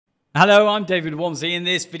Hello, I'm David Waumsley. In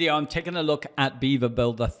this video, I'm taking a look at Beaver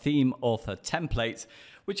Builder theme author templates,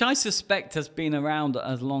 which I suspect has been around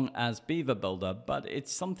as long as Beaver Builder, but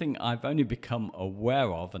it's something I've only become aware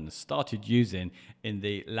of and started using in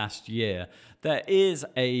the last year. There is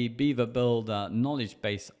a Beaver Builder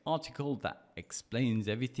knowledge-based article that explains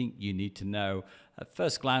everything you need to know. At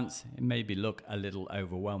first glance, it may look a little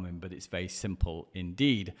overwhelming, but it's very simple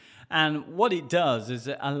indeed. And what it does is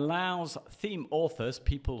it allows theme authors,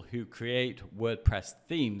 people who create WordPress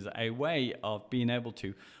themes, a way of being able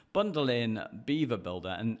to bundle in Beaver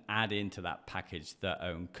Builder and add into that package their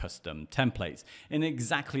own custom templates in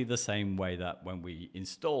exactly the same way that when we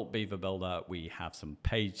install Beaver Builder, we have some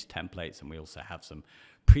page templates and we also have some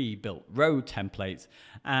pre-built row templates,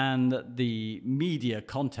 and the media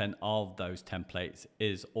content of those templates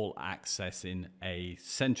is all accessing a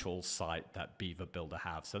central site that Beaver Builder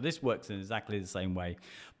have. So this works in exactly the same way,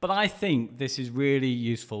 but I think this is really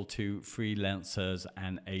useful to freelancers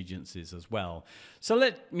and agencies as well. So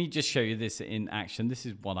let me just show you this in action. This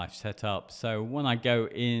is what I've set up. So when I go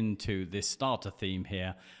into this starter theme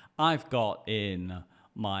here, I've got in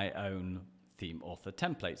my own theme author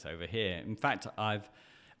templates over here. In fact, I've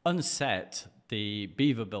unset the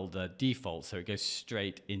Beaver Builder default so it goes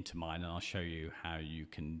straight into mine, and I'll show you how you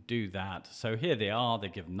can do that. So here they are. They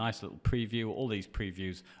give a nice little preview. All these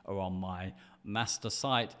previews are on my master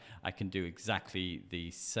site. I can do exactly the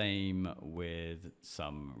same with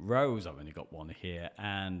some rows. I've only got one here,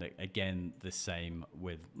 and again the same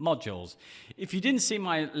with modules. If you didn't see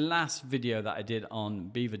my last video that I did on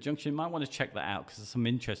Beaver Junction, you might want to check that out because there's some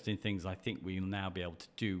interesting things I think we'll now be able to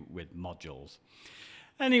do with modules.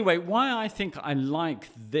 Anyway, why I think I like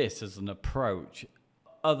this as an approach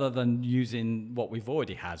other than using what we've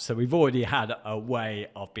already had. So we've already had a way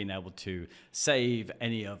of being able to save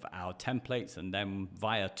any of our templates, and then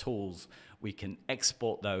via tools we can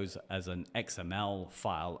export those as an XML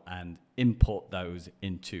file and import those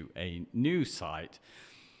into a new site.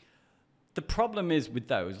 The problem is with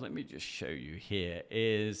those, let me just show you here,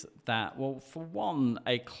 is that, well, for one,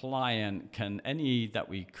 a client can, any that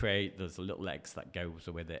we create, there's a little X that goes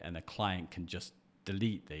with it, and a client can just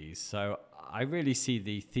delete these. So I really see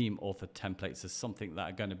the theme author templates as something that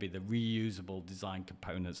are going to be the reusable design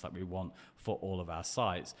components that we want for all of our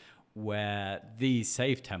sites, where these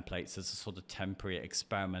save templates is a sort of temporary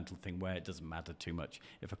experimental thing where it doesn't matter too much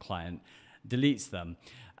if a client deletes them.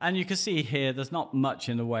 And you can see here there's not much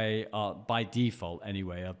in the way, by default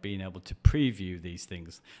anyway, of being able to preview these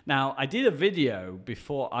things. Now, I did a video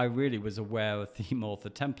before I really was aware of theme author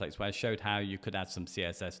templates where I showed how you could add some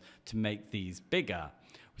CSS to make these bigger,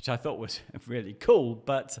 which I thought was really cool,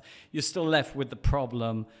 but you're still left with the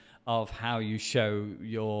problem of how you show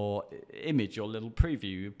your image, your little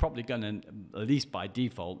preview. You're probably going to, at least by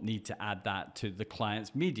default, need to add that to the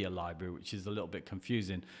client's media library, which is a little bit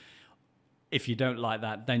confusing. If you don't like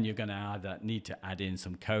that, then you're going to either need to add in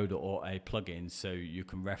some code or a plugin so you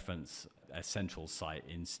can reference a central site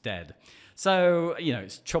instead. So, you know,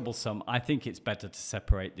 it's troublesome. I think it's better to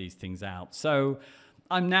separate these things out. So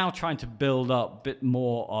I'm now trying to build up a bit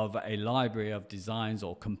more of a library of designs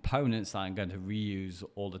or components that I'm going to reuse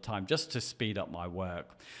all the time just to speed up my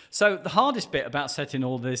work. So the hardest bit about setting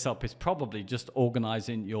all this up is probably just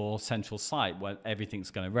organizing your central site where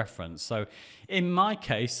everything's going to reference. So in my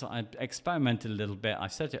case, I experimented a little bit. I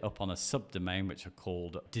set it up on a subdomain, which are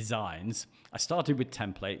called designs. I started with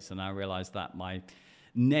templates, and I realized that my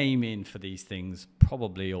naming for these things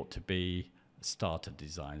probably ought to be starter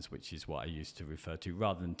designs, which is what I used to refer to,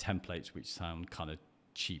 rather than templates, which sound kind of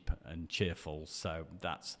cheap and cheerful. So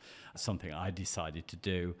that's something I decided to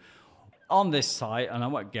do. On this site, and I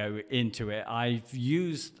won't go into it, I've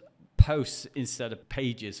used posts instead of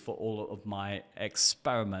pages for all of my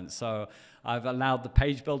experiments. So I've allowed the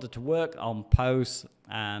page builder to work on posts,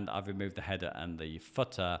 and I've removed the header and the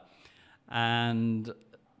footer, and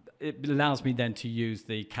it allows me then to use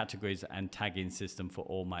the categories and tagging system for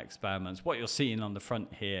all my experiments. What you're seeing on the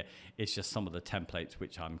front here is just some of the templates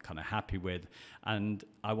which I'm kind of happy with, and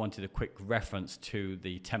I wanted a quick reference to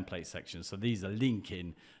the template section. So these are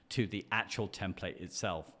linking to the actual template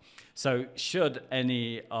itself. So should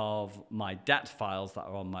any of my DAT files that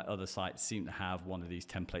are on my other site seem to have one of these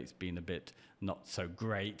templates being a bit not so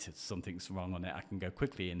great, something's wrong on it, I can go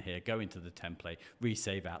quickly in here, go into the template,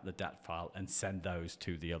 resave out the DAT file, and send those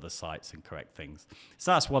to the other sites and correct things.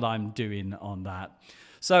 So that's what I'm doing on that.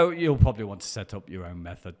 So you'll probably want to set up your own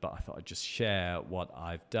method, but I thought I'd just share what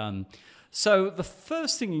I've done. So the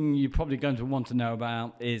first thing you're probably going to want to know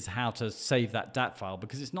about is how to save that DAT file,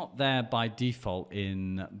 because it's not there by default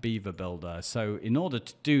in Beaver Builder. So in order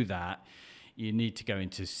to do that, you need to go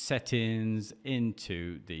into settings,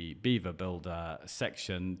 into the Beaver Builder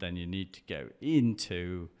section. Then you need to go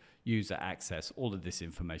into user access. All of this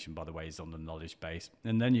information, by the way, is on the knowledge base.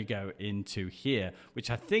 And then you go into here,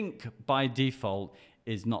 which I think by default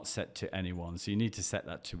is not set to anyone. So you need to set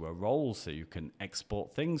that to a role so you can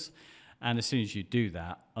export things. And as soon as you do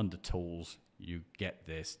that, under tools, you get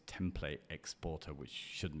this template exporter, which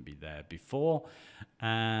shouldn't be there before.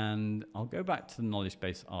 And I'll go back to the knowledge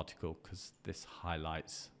base article because this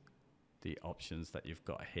highlights the options that you've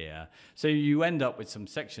got here. So you end up with some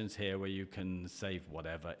sections here where you can save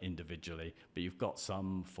whatever individually, but you've got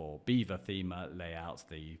some for Beaver theme layouts,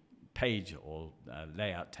 the page or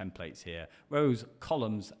layout templates here, rows,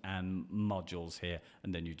 columns, and modules here,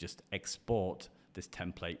 and then you just export this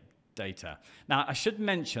template data. Now, I should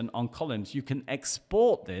mention on columns, you can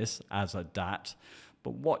export this as a DAT,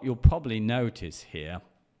 but what you'll probably notice here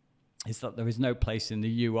is that there is no place in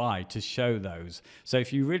the UI to show those. So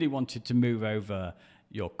if you really wanted to move over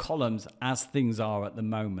your columns as things are at the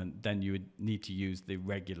moment, then you would need to use the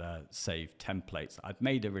regular save templates. I've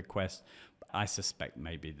made a request. I suspect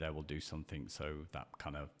maybe they will do something so that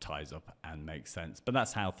kind of ties up and makes sense. But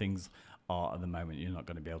that's how things are at the moment. You're not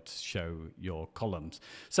going to be able to show your columns.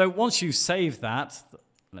 So once you save that,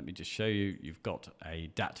 let me just show you, you've got a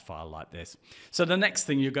DAT file like this. So the next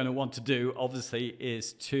thing you're going to want to do, obviously,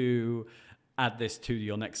 is to add this to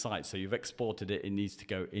your next site. So you've exported it, it needs to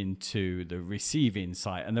go into the receiving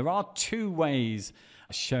site. And there are two ways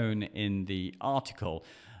shown in the article.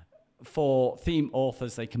 For theme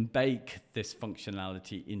authors, they can bake this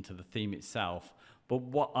functionality into the theme itself. But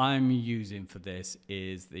what I'm using for this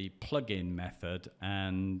is the plugin method.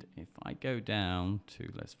 And if I go down to,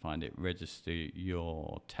 let's find it, register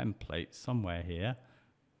your template somewhere here,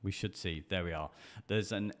 we should see, there we are.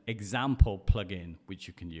 There's an example plugin which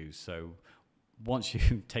you can use. So once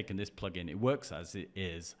you've taken this plugin, it works as it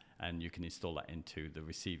is, and you can install that into the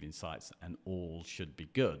receiving sites and all should be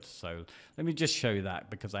good. So let me just show you that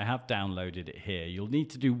because I have downloaded it here. You'll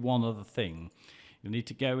need to do one other thing. You'll need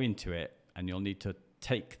to go into it and you'll need to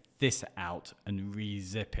take this out and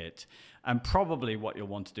re-zip it. And probably what you'll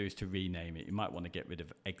want to do is to rename it. You might want to get rid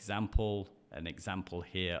of example, an example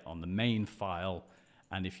here on the main file.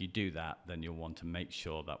 And if you do that, then you'll want to make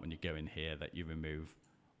sure that when you go in here that you remove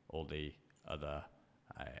all the other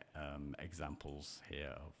examples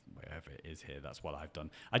here of wherever it is here. That's what I've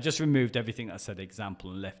done. I just removed everything that said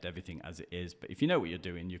example and left everything as it is. But if you know what you're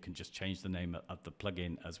doing, you can just change the name of the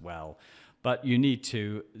plugin as well. But you need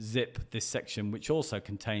to zip this section, which also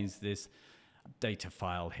contains this data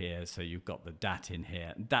file here. So you've got the DAT in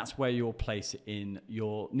here. That's where you'll place it in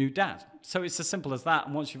your new DAT. So it's as simple as that.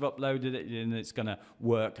 And once you've uploaded it, then it's going to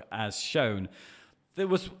work as shown. There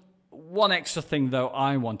was one extra thing, though,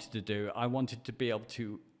 I wanted to do. I wanted to be able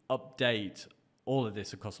to update all of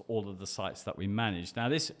this across all of the sites that we manage. Now,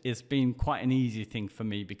 this has been quite an easy thing for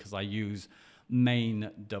me because I use main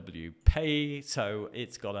WP. So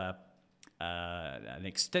it's got an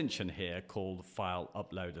extension here called File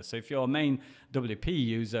Uploader. So if you're a main WP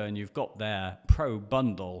user and you've got their Pro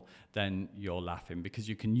bundle, then you're laughing because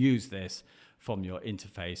you can use this from your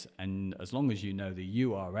interface. And as long as you know the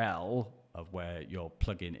URL of where your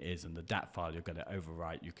plugin is and the DAT file you're going to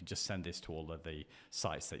overwrite, you can just send this to all of the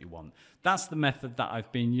sites that you want. That's the method that I've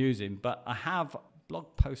been using, but I have a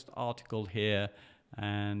blog post article here,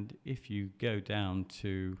 and if you go down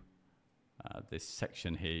to this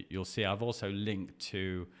section here, you'll see I've also linked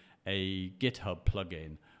to a GitHub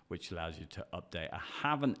plugin which allows you to update. I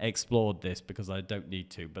haven't explored this because I don't need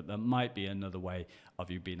to, but there might be another way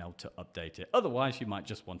of you being able to update it. Otherwise, you might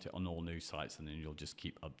just want it on all new sites and then you'll just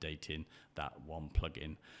keep updating that one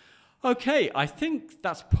plugin. Okay, I think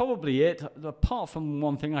that's probably it, apart from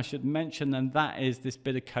one thing I should mention, and that is this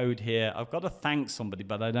bit of code here. I've got to thank somebody,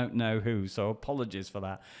 but I don't know who, so apologies for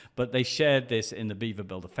that. But they shared this in the Beaver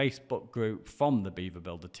Builder Facebook group from the Beaver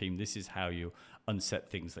Builder team. This is how you unset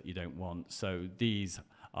things that you don't want. So these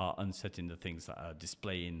are unsetting the things that are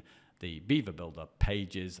displaying the Beaver Builder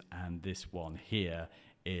pages, and this one here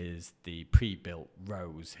is the pre-built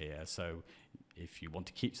rows here. So if you want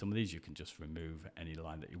to keep some of these, you can just remove any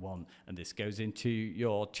line that you want, and this goes into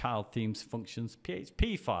your child themes functions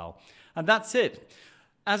PHP file. And that's it.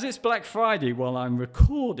 As it's Black Friday while I'm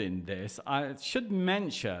recording this, I should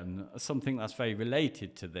mention something that's very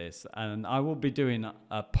related to this, and I will be doing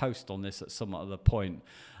a post on this at some other point.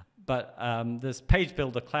 But there's Page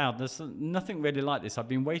Builder Cloud. There's nothing really like this. I've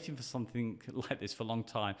been waiting for something like this for a long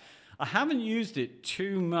time. I haven't used it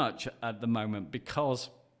too much at the moment because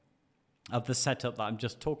of the setup that I'm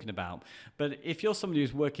just talking about. But if you're somebody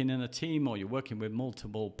who's working in a team, or you're working with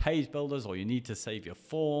multiple page builders, or you need to save your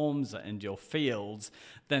forms and your fields,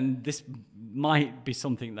 then this might be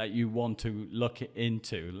something that you want to look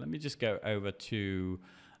into. Let me just go over to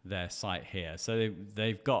their site here. So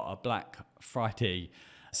they've got a Black Friday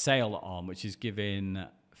sale on, which is giving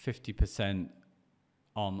 50%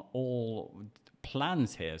 on all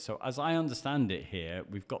plans here. So as I understand it here,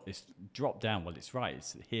 we've got this drop down. Well, it's right,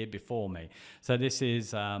 it's here before me. So this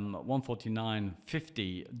is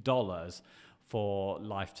 $149.50 for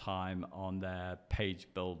lifetime on their page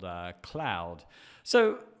builder cloud.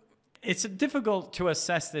 So it's difficult to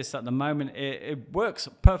assess this at the moment. It works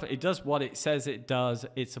perfect. It does what it says it does.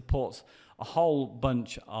 It supports a whole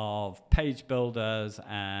bunch of page builders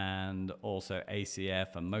and also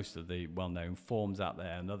ACF and most of the well-known forms out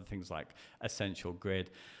there and other things like Essential Grid.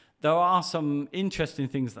 There are some interesting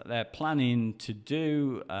things that they're planning to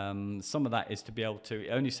do. Some of that is to be able to, it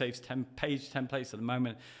only saves 10 page templates at the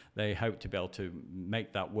moment. They hope to be able to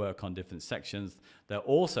make that work on different sections. They're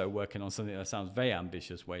also working on something that sounds very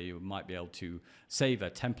ambitious, where you might be able to save a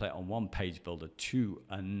template on one page builder to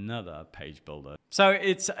another page builder. So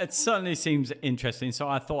it certainly seems interesting. So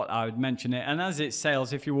I thought I would mention it. And as it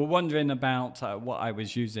sells, if you were wondering about what I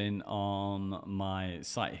was using on my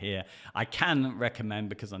site here, I can recommend,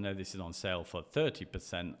 because I know this is on sale for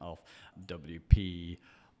 30% off, WP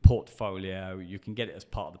Portfolio. You can get it as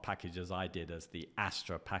part of the package, as I did, as the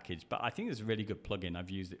Astra package, but I think it's a really good plugin. I've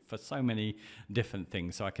used it for so many different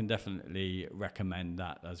things, so I can definitely recommend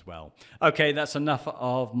that as well. Okay, that's enough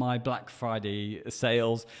of my Black Friday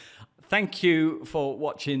sales. Thank you for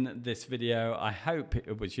watching this video. I hope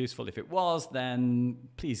it was useful. If it was, then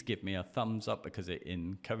please give me a thumbs up, because it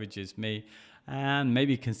encourages me, and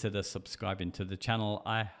maybe consider subscribing to the channel.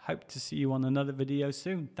 I hope to see you on another video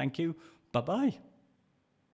soon. Thank you. Bye-bye.